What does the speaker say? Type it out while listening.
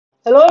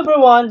Hello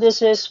everyone,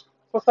 this is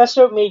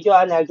Professor Medyo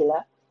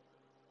Anagila.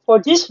 For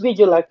this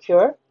video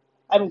lecture,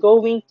 I'm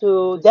going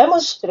to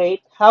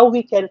demonstrate how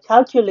we can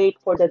calculate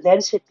for the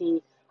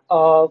density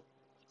of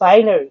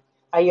binary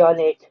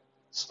ionic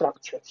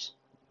structures.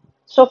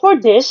 So for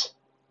this,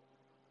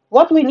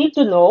 what we need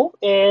to know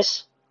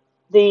is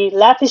the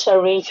lattice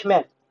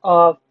arrangement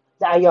of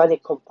the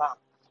ionic compound.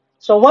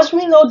 So once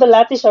we know the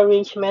lattice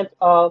arrangement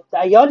of the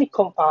ionic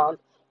compound,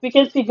 we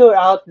can figure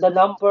out the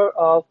number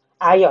of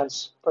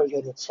ions per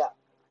unit cell.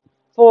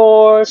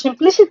 For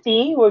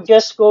simplicity, we're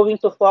just going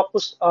to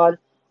focus on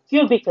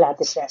cubic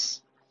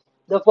lattices.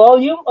 The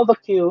volume of a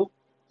cube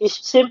is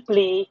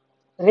simply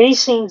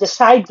raising the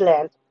side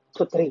length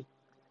to 3.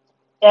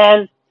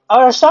 And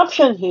our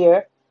assumption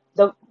here,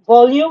 the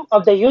volume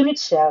of the unit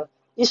cell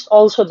is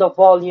also the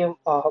volume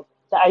of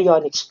the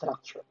ionic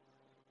structure.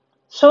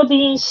 So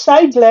the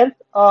side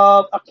length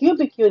of a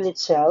cubic unit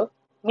cell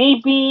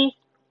may be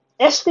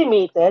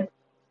estimated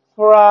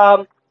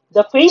from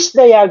the face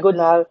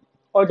diagonal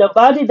or the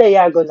body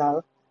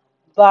diagonal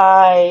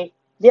by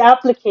the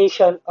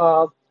application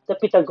of the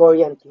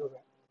Pythagorean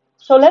theorem.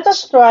 So let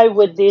us try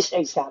with this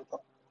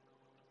example.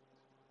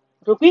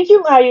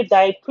 Rubidium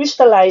iodide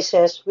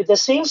crystallizes with the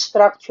same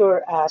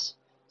structure as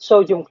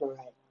sodium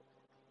chloride.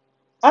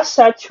 As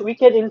such, we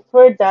can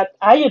infer that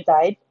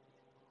iodide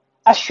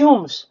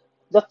assumes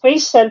the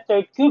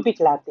face-centered cubic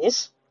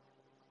lattice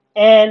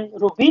and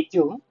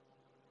rubidium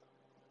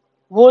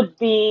would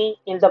be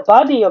in the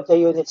body of the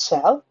unit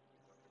cell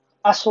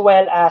as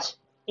well as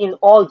in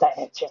all the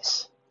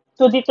edges.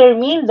 To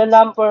determine the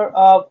number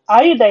of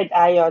iodide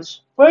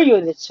ions per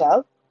unit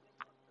cell,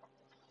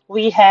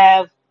 we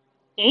have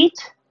 8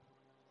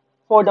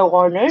 for the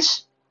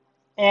Warners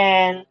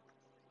and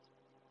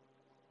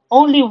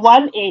only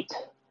 1/8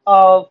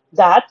 of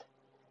that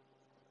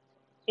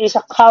is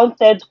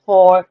accounted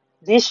for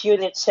this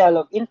unit cell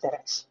of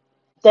interest.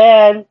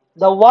 Then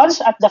the ones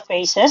at the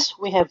faces,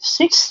 we have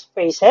 6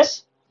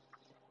 faces,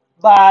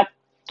 but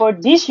for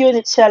this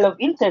unit cell of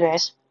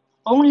interest,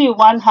 only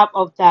 1/2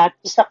 of that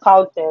is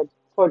accounted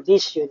for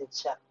this unit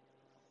cell.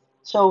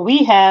 So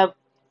we have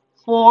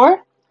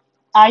 4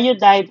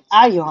 iodide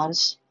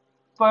ions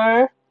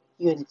per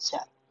unit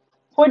cell.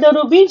 For the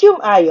rubidium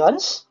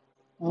ions,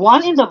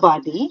 one in the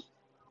body,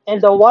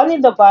 and the one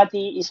in the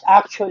body is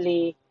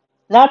actually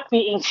not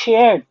being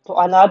shared to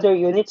another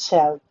unit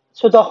cell,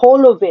 so the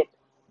whole of it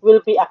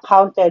will be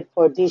accounted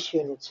for this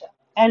unit cell.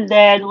 And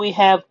then we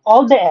have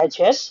all the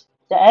edges.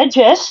 The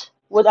edges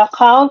would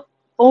account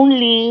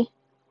only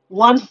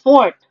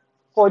 1/4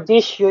 for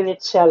this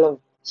unit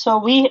cell. So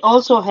we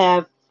also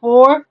have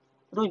 4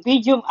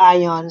 rubidium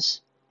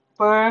ions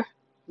per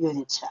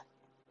unit cell.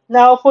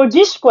 Now, for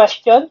this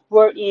question,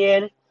 we're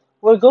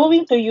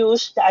going to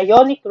use the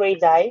ionic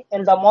radii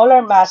and the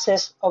molar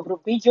masses of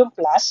rubidium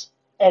plus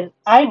and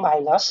I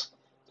minus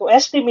to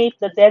estimate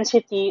the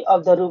density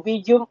of the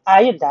rubidium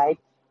iodide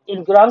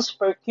in grams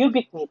per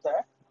cubic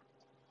meter.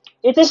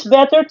 It is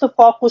better to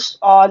focus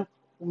on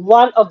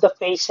one of the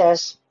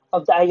phases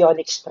of the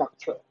ionic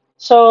structure.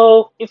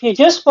 So, if you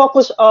just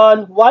focus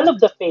on one of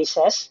the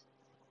phases,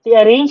 the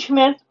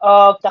arrangement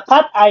of the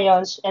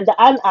cations and the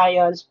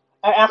anions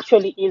are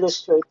actually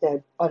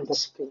illustrated on the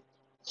screen.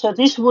 So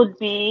this would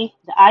be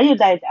the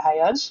iodide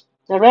ions.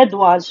 The red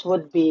ones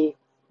would be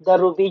the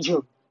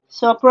rubidium.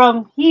 So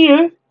from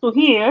here to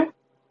here,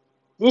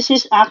 this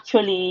is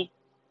actually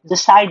the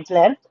side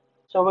length.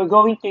 So we're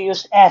going to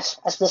use S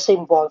as the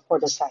symbol for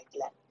the side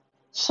length.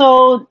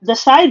 So the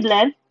side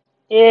length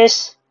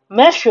is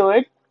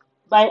measured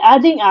by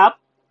adding up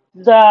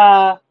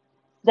the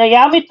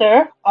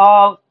diameter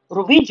of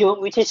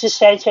rubidium, which is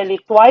essentially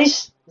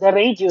twice the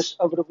radius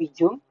of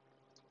rubidium,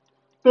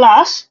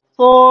 plus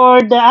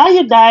for the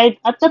iodide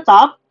at the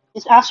top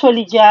is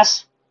actually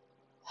just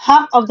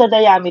half of the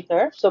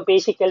diameter, so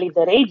basically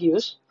the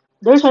radius.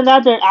 There's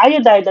another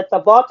iodide at the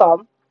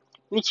bottom,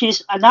 which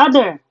is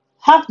another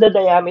half the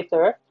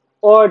diameter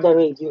or the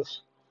radius.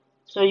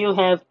 So you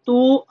have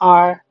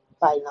 2r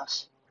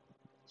minus.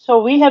 So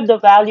we have the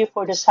value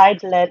for the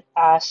side length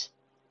as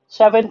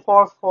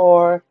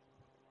 744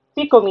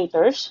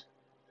 picometers.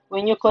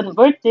 When you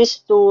convert this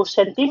to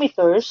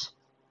centimeters,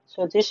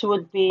 so this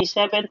would be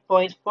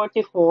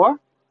 7.44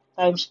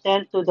 times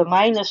 10 to the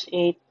minus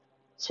 8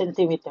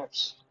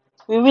 centimeters.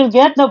 We will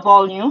get the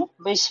volume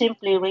by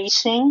simply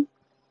raising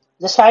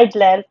the side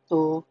length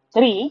to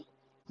 3.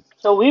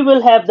 So we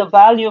will have the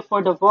value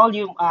for the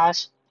volume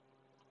as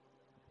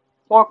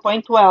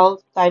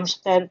 4.12 times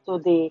 10 to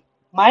the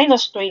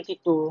minus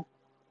 22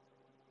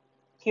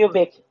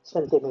 cubic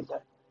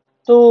centimeter.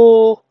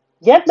 To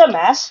get the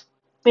mass,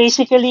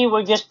 basically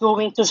we're just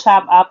going to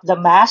sum up the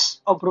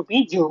mass of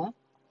rubidium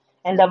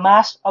and the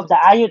mass of the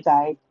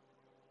iodide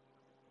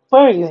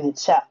per unit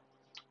cell.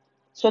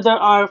 So there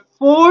are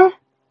 4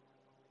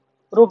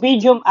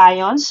 rubidium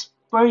ions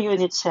per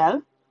unit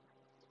cell.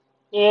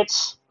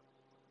 Its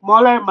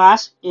molar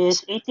mass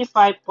is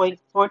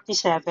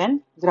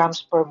 85.47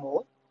 grams per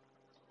mole.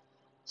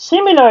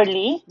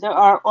 Similarly, there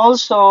are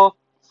also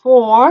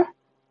 4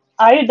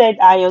 iodide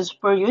ions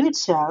per unit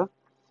cell,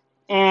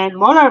 and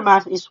molar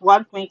mass is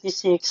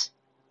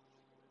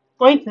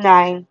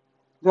 126.9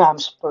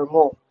 grams per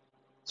mole.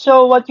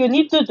 So what you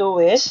need to do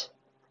is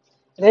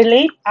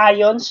relate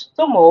ions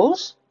to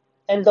moles,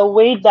 and the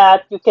way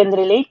that you can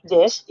relate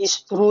this is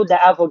through the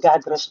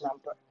Avogadro's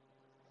number.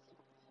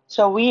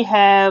 So we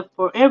have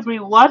for every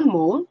 1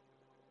 mole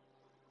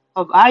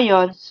of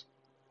ions,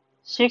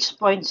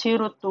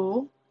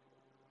 6.02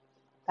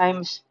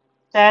 times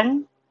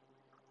 10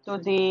 to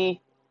the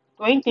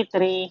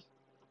 23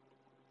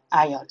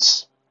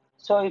 ions.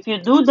 So if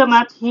you do the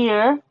math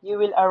here, you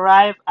will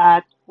arrive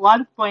at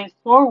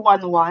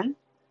 1.411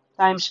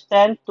 times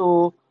 10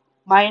 to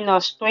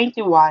minus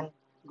 21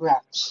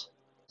 grams.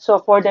 So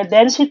for the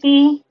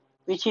density,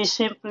 which is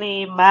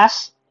simply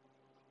mass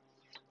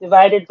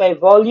divided by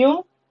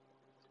volume,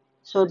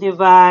 so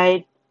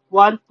divide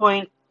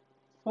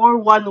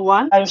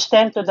 1.411 times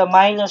 10 to the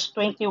minus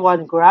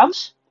 21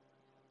 grams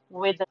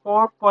with the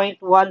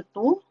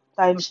 4.12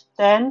 times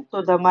 10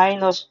 to the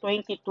minus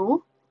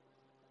 22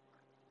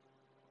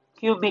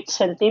 cubic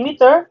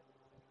centimeter,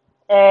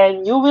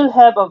 and you will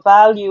have a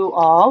value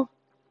of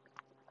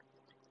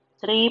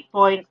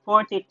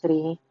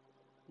 3.43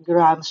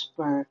 grams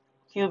per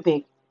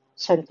cubic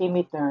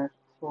centimeter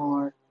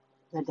for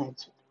the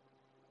density.